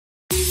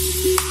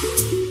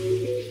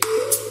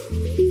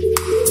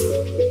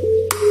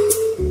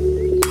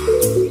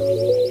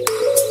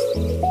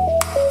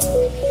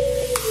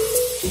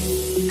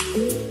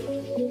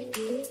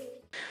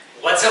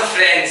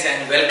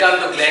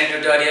Welcome to Glen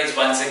tutorials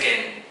once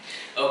again.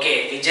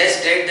 Okay, we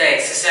just did the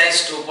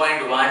exercise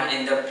 2.1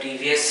 in the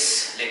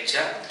previous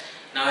lecture.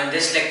 Now in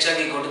this lecture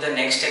we go to the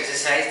next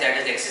exercise,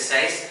 that is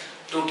exercise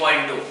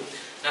 2.2.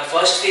 Now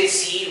first we'll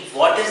see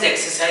what is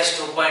exercise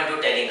 2.2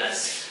 telling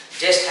us.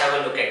 Just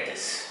have a look at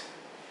this.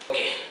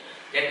 Okay,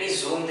 let me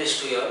zoom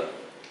this to here.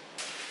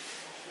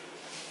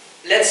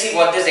 Let's see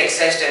what this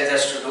exercise tells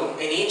us to do.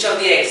 In each of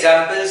the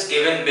examples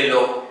given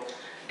below,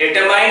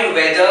 determine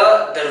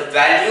whether the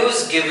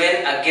values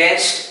given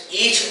against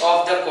each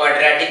of the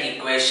quadratic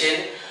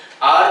equation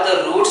are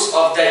the roots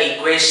of the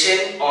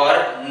equation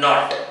or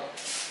not.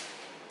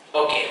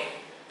 Okay,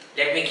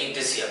 let me keep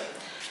this here.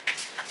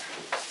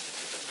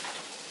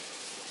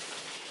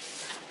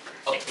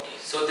 Okay,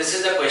 so this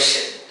is the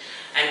question,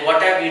 and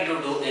what I have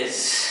to do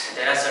is,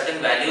 there are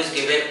certain values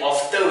given of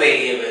the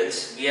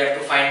variables. We have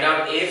to find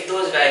out if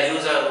those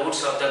values are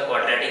roots of the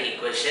quadratic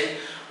equation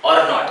or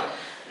not.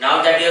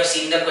 Now that you have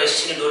seen the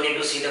question, you don't need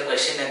to see the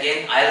question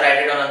again. I'll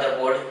write it down on the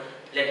board.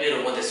 Let me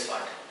remove this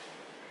part.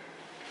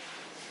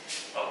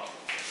 Okay.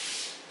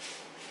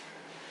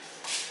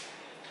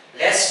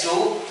 Let's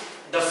do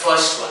the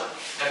first one.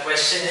 The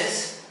question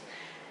is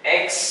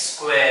x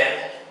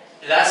square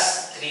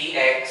plus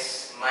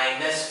 3x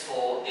minus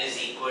 4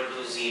 is equal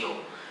to 0.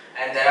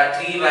 And there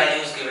are three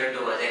values given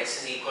to us.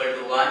 X is equal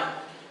to 1,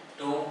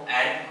 2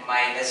 and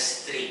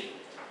minus 3.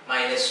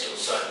 Minus 2,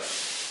 sorry.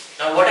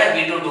 Now what are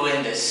we to do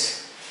in this?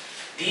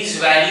 These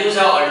values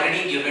are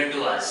already given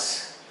to us.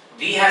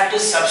 We have to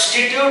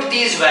substitute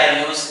these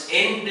values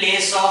in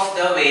place of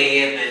the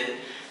variable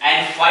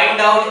and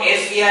find out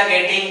if we are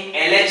getting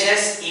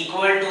LHS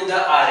equal to the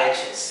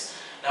RHS.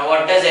 Now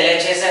what does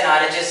LHS and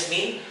RHS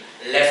mean?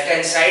 Left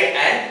hand side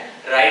and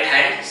right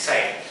hand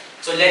side.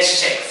 So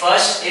let's check.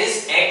 First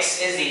is x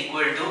is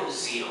equal to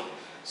 0.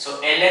 So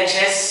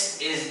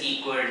LHS is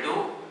equal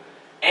to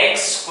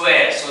x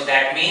square. So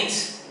that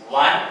means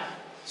 1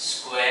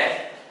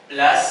 square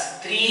plus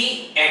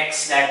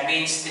 3x, that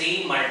means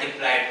 3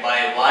 multiplied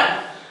by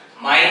 1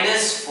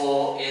 minus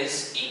 4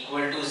 is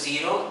equal to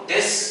 0.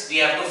 This we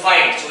have to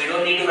find, so we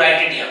don't need to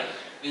write it here.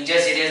 We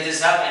just erase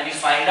this up and we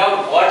find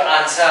out what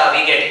answer are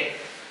we getting.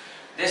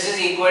 This is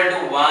equal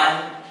to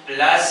 1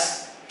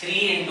 plus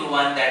 3 into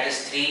 1, that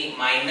is 3,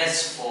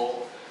 minus 4,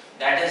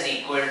 that is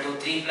equal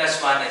to 3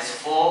 plus 1 is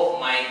 4,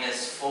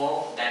 minus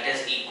 4, that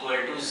is equal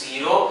to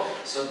 0.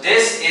 So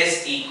this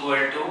is equal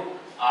to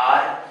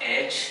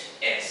RHS.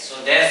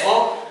 So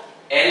therefore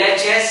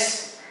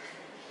LHS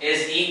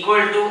is equal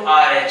to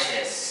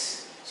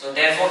RHS. So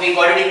therefore we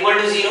got it equal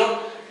to 0.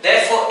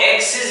 Therefore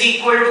x is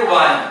equal to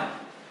 1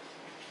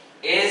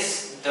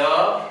 is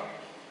the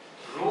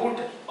root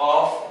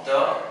of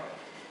the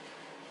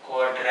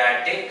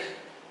quadratic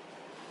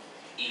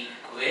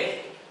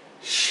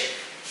equation.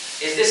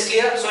 Is this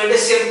clear? So it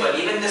is simple.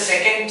 Even the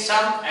second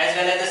sum as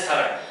well as the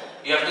third.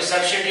 You have to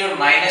substitute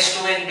minus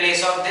 2 in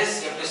place of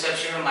this, you have to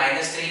substitute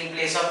minus 3 in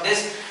place of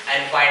this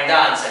and find the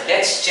answer.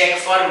 Let's check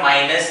for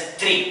minus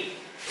 3.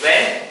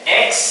 When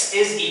x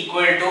is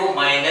equal to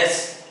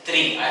minus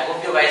 3, I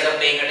hope you guys are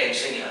paying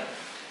attention here.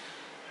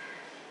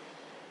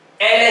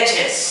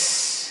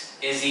 LHS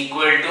is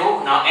equal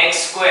to, now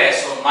x square,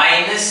 so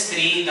minus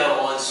 3 the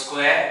whole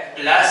square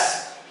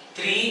plus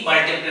 3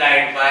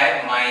 multiplied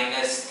by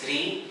minus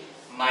 3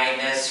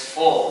 minus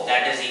 4,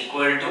 that is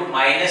equal to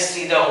minus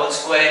 3 the whole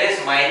square is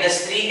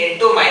minus 3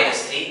 into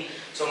minus 3.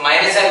 So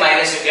minus and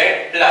minus you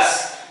get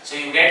plus. So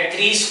you get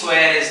 3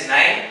 square is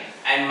 9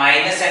 and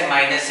minus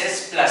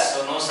is plus.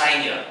 So no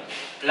sign here.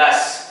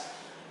 Plus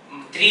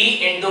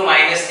 3 into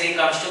minus 3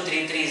 comes to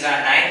 3 3s are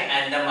 9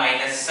 and the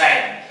minus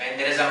sign. When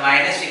there is a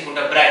minus we put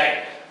a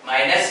bracket.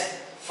 Minus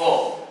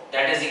 4.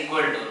 That is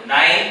equal to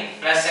 9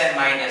 plus and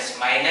minus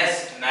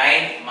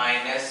 9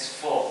 minus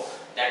 4.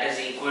 That is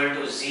equal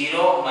to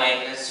 0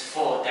 minus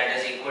 4. That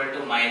is equal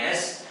to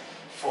minus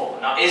 4.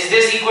 Now is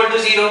this equal to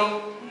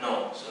 0?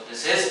 No. So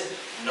this is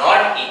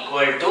not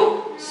equal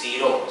to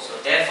 0. So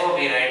therefore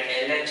we write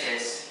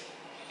LHS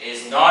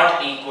is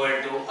not equal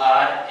to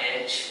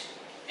RHS.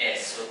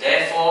 So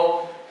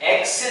therefore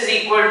x is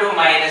equal to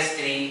minus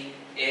 3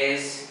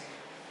 is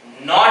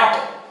not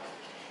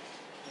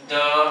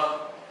the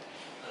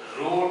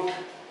root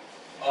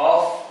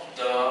of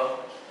the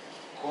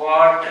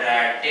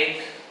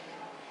quadratic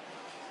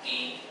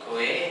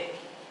equation.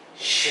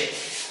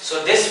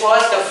 So this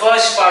was the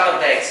first part of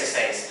the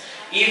exercise.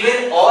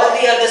 Even all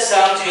the other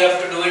sums you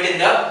have to do it in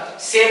the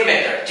same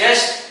method.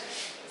 Just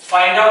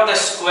find out the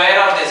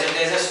square of this. If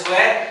there is a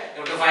square,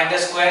 you have to find the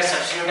square,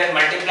 substitute and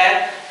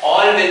multiply.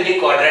 All will be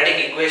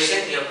quadratic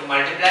equation. You have to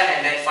multiply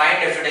and then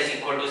find if it is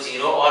equal to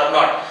 0 or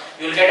not.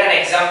 You will get an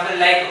example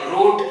like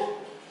root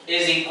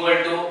is equal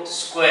to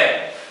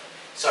square.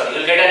 Sorry, you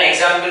will get an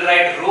example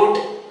right,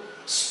 root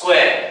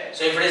square.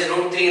 So if it is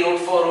root 3, root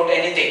 4, root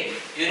anything,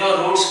 you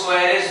know root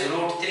square is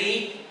root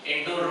 3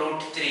 into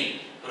root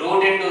 3.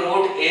 Root into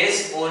root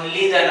is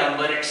only the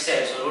number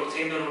itself. So root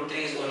 3 into root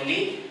 3 is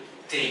only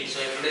 3. So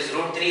if it is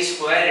root 3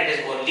 square, it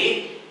is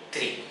only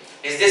 3.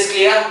 Is this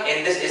clear?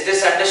 Is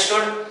this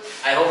understood?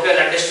 I hope you have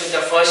understood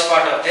the first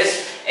part of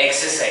this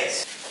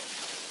exercise.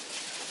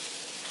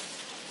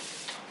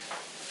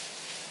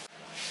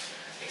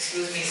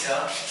 Excuse me, sir.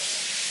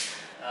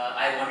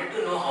 I wanted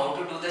to know how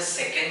to do the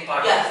second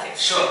part of this.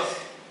 Sure.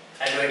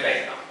 I'll do it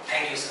right now.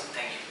 Thank you, sir.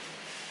 Thank you.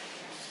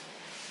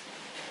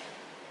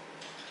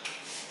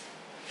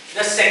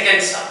 The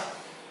second sum.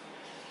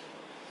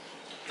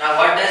 Now,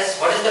 what is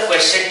the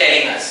question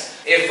telling us?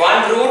 If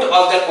one root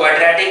of the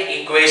quadratic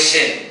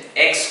equation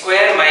x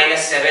square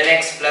minus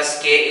 7x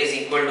plus k is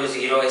equal to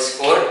 0 is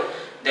 4,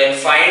 then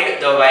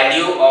find the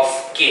value of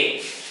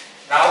k.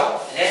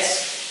 Now,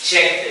 let's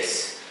check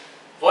this.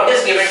 What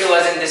is given to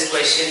us in this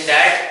question?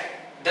 That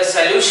the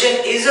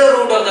solution is a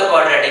root of the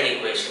quadratic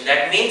equation.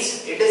 That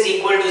means it is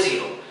equal to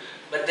 0.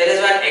 But there is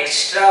one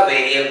extra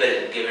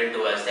variable given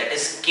to us, that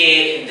is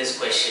k in this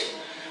question.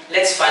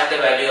 Let's find the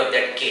value of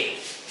that k.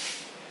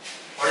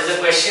 What is the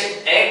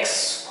question?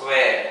 X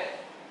square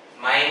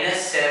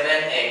minus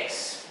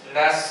 7x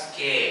plus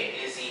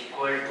k is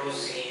equal to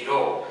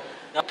 0.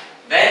 Now,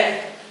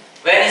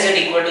 when is it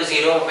equal to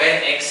 0?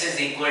 When x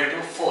is equal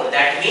to 4.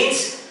 That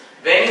means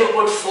when you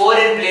put 4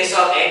 in place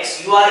of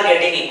x, you are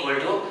getting equal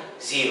to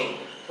 0.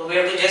 So we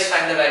have to just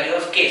find the value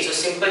of k. So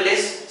simple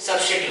is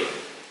substitute.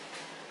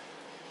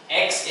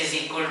 X is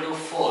equal to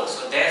 4.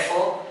 So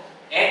therefore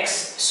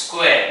x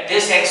square,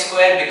 this x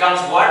square becomes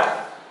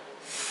what?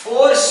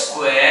 4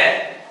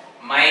 square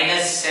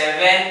minus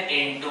 7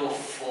 into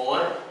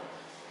 4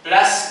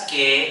 plus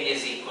k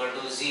is equal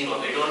to 0.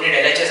 We don't need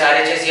LHS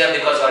RHS here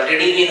because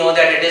already we know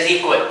that it is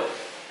equal.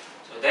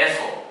 So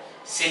therefore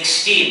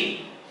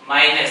 16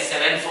 minus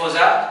 7 4s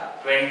are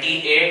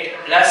 28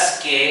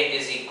 plus k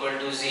is equal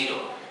to 0.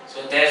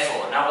 So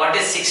therefore, now what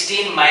is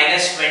 16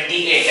 minus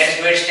 28? Let's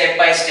do it step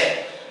by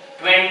step.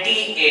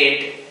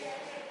 28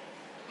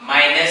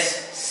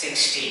 minus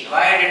 16.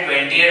 Why I did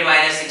 28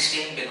 minus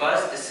 16?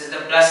 Because this is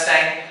the plus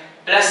sign.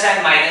 Plus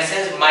and minus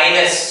is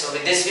minus. So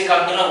with this we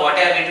come to know what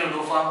are we to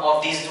do from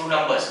of these two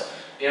numbers.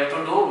 We have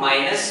to do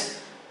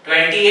minus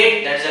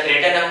 28, that is a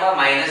greater number,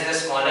 minus the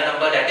smaller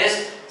number, that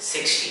is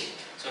 16.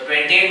 So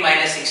 28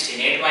 minus 16.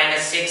 8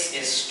 minus 6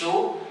 is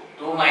 2.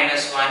 2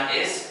 minus 1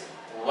 is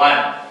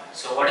 1.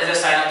 So what is the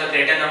sign of the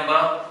greater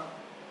number?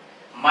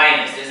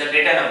 Minus. This is the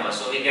greater number.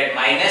 So we get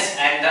minus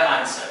and the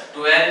answer.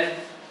 12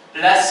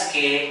 plus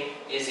k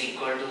is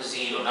equal to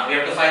 0. Now we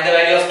have to find the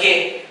value of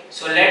k.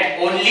 So let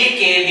only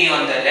k be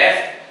on the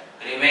left,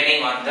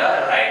 remaining on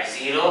the right.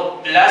 0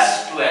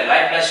 plus 12.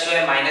 Why plus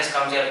 12? Minus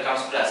comes here,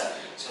 becomes plus.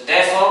 So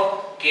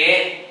therefore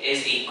k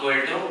is equal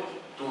to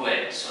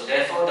 12. So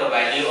therefore the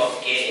value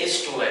of k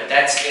is 12.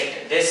 That's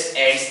it. This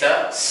ends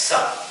the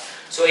sum.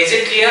 So is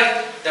it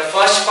clear? The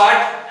first part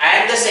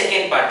and the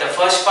second part. The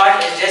first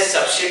part is just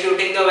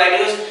substituting the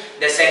values.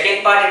 The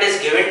second part, it is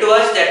given to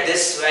us that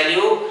this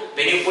value,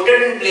 when you put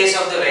it in place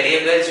of the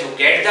variables, you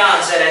get the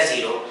answer as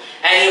 0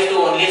 and you have to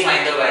only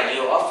find the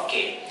value of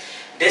k.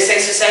 This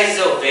exercise is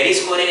a very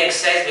scoring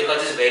exercise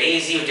because it's very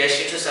easy. You just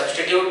need to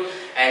substitute,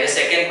 and the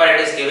second part,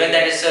 it is given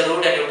that it's a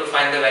root and you have to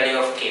find the value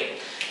of k.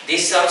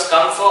 These sums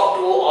come for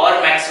 2 or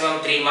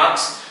maximum 3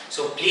 marks.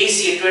 So please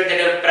see to it that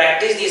you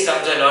practice these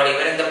sums a lot.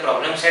 Even in the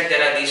problem set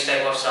there are these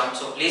type of sums.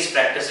 So please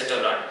practice it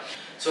a lot.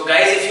 So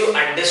guys, if you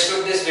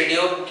understood this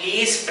video,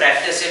 please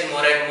practice it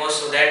more and more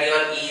so that you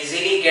will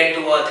easily get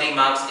 2 or 3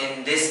 marks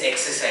in this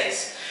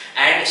exercise.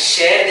 And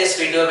share this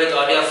video with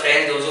all your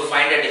friends, those who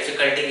find a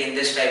difficulty in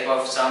this type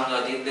of sums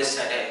or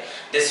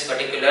this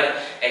particular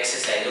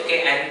exercise.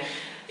 Okay, and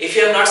if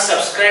you have not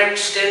subscribed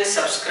still,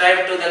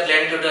 subscribe to the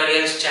Glen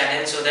Tutorials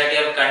channel so that you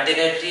have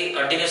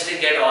continuously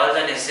get all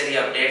the necessary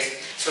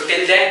updates. So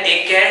till then,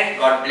 take care,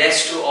 God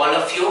bless to all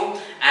of you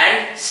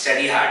and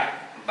study hard.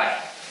 Bye.